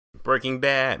Breaking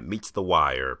Bad meets The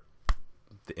Wire,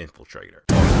 The Infiltrator.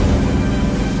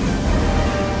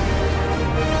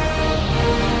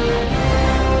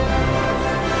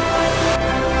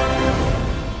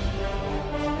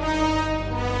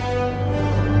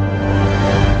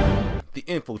 The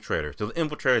Infiltrator. So The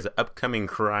Infiltrator is an upcoming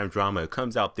crime drama. It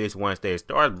comes out this Wednesday. It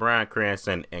stars Bryan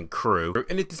Cranston and crew.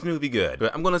 And it's this movie good.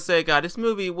 But I'm gonna say, God, this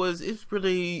movie it's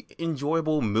really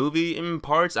enjoyable movie in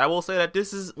parts. I will say that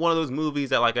this is one of those movies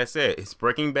that, like I said, it's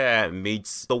Breaking Bad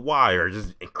meets The Wire,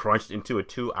 just crunched into a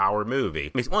 2-hour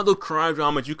movie. It's one of those crime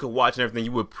dramas you could watch and everything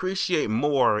you would appreciate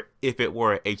more if it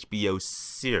were an HBO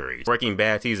series. Breaking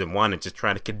Bad season 1 and just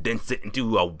trying to condense it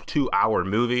into a 2-hour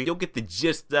movie. You'll get the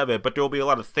gist of it, but there'll be a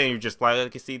lot of things you're just like, I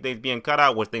can see things being cut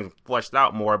out with things fleshed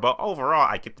out more, but overall,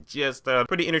 I get the gist.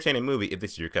 Pretty entertaining movie if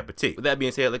this is your cup of tea. With that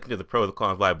being said, looking to the pros and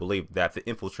cons, I believe that The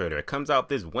Infiltrator comes out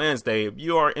this Wednesday. If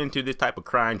you are into this type of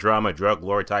crime drama, drug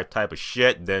lord type of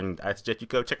shit, then I suggest you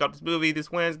go check out this movie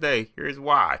this Wednesday. Here's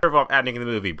why. First off, acting in the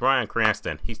movie, Bryan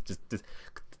Cranston. He's just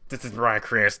this is Bryan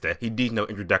Cranston. He needs no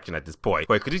introduction at this point.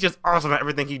 Wait, because he's just awesome at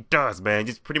everything he does, man.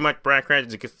 Just pretty much Bryan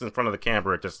Cranston just gets in front of the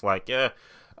camera, just like, yeah,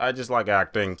 I just like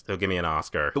acting, so give me an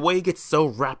Oscar. The way he gets so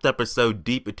wrapped up or so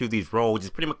deep into these roles,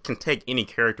 just pretty much can take any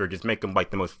character, just make them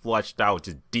like the most fleshed out,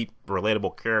 just deep,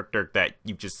 relatable character that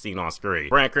you've just seen on screen.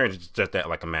 Bryan Cranston just that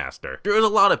like a master. There's a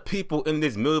lot of people in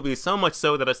this movie, so much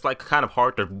so that it's like kind of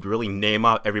hard to really name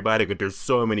out everybody because there's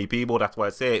so many people. That's why I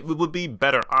say it would be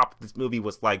better off if this movie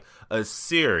was like a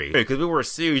series. Because if it were a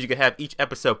series, you could have each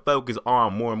episode focus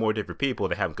on more and more different people.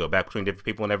 They have to go back between different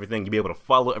people and everything. You'd be able to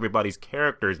follow everybody's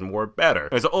characters more better.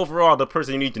 And so overall, the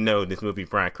person you need to know in this movie,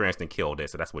 Bryan Cranston killed it,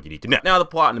 so that's what you need to know. Now the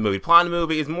plot in the movie. The plot in the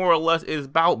movie is more or less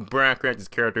about Bryan Cranston's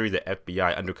character. He's an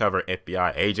FBI, undercover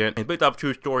FBI agent. And based off a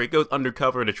true story, he goes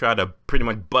undercover to try to pretty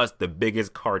much bust the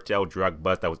biggest cartel drug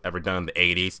bust that was ever done in the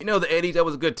 80s. You know, the 80s, that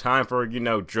was a good time for, you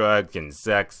know, drugs and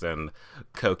sex and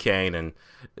cocaine and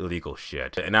illegal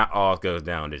shit. And that all goes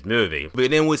down in this movie. But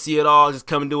then we see it all just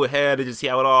coming to a head and just see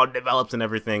how it all develops and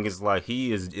everything. It's like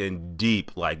he is in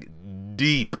deep. Like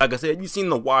I said, you've seen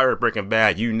The Wire, Breaking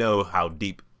Bad, you know how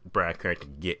deep Bryan Cranston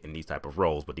can get in these type of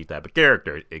roles, but these type of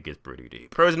characters, it gets pretty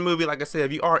deep. Pros of the movie, like I said,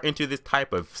 if you are into this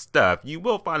type of stuff, you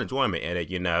will find enjoyment in it,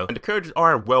 you know. And the characters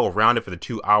are well-rounded for the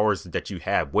 2 hours that you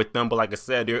have with them, but like I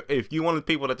said, if you one of the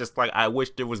people that just like, I wish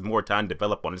there was more time to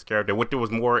develop on this character, wish there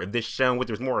was more of this show, wish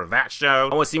there was more of that show,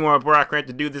 I want to see more of Bryan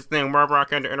Cranston do this thing, more of Bryan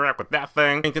Cranston interact with that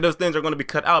thing, and those things are going to be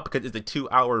cut out because it's a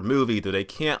 2-hour movie, so they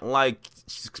can't like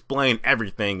explain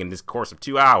everything in this course of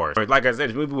 2 hours. Like I said,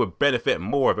 this movie would benefit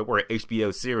more if it were an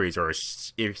HBO series or a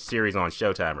series on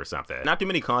Showtime or something. Not too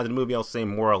many cons in the movie, I'll say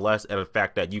more or less, and the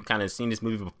fact that you kind of seen this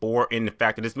movie before, and the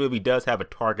fact that this movie does have a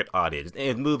target audience. And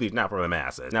this movie is not for the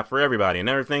masses, not for everybody, and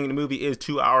everything in the movie is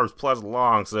 2 hours plus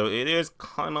long, so it is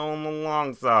kind of on the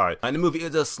long side. And the movie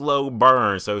is a slow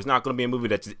burn, so it's not going to be a movie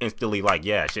that's just instantly like,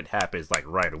 yeah, shit happens like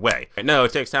right away. And no,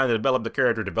 it takes time to develop the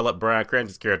character, develop Bryan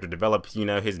Cranston's character, develop, you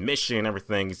know, his mission and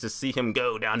everything. It's just see him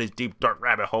go down this deep dark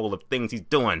rabbit hole of things he's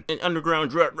doing. An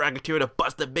underground drug racketeer to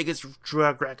bust the biggest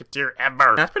drug racketeer ever.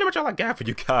 And that's pretty much all I got for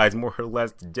you guys, more or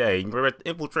less, today. The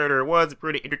Infiltrator was a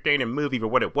pretty entertaining movie for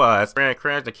what it was. Bryan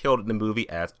Cranston killed it in the movie,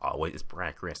 as always. It's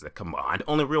Bryan Cranston, come on. The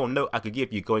only real note I could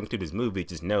give you going into this movie,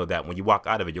 just know that when you walk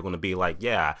out of it, you're going to be like,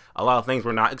 yeah, a lot of things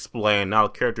were not explained, a lot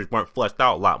of characters weren't fleshed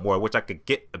out a lot more, which I could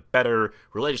get a better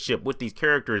relationship with these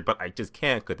characters, but I just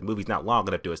can't because the movie's not long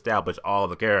enough to establish all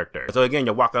the characters. So again,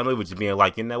 you walk out of the movie just being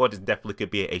like, you know what, this definitely could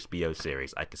be an HBO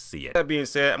series. I could see it. That being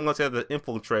said, I'm going to say that The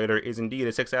Infiltrator is indeed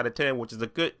a 6 out of 10, which is a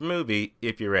good movie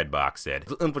if your Redbox said.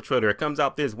 The Infiltrator comes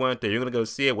out this Wednesday. You're going to go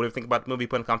see it. What do you think about the movie?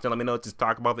 Put in the comments, let me know. Just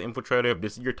talk about The Infiltrator. If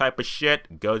this is your type of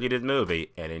shit, go see this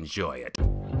movie and enjoy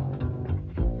it.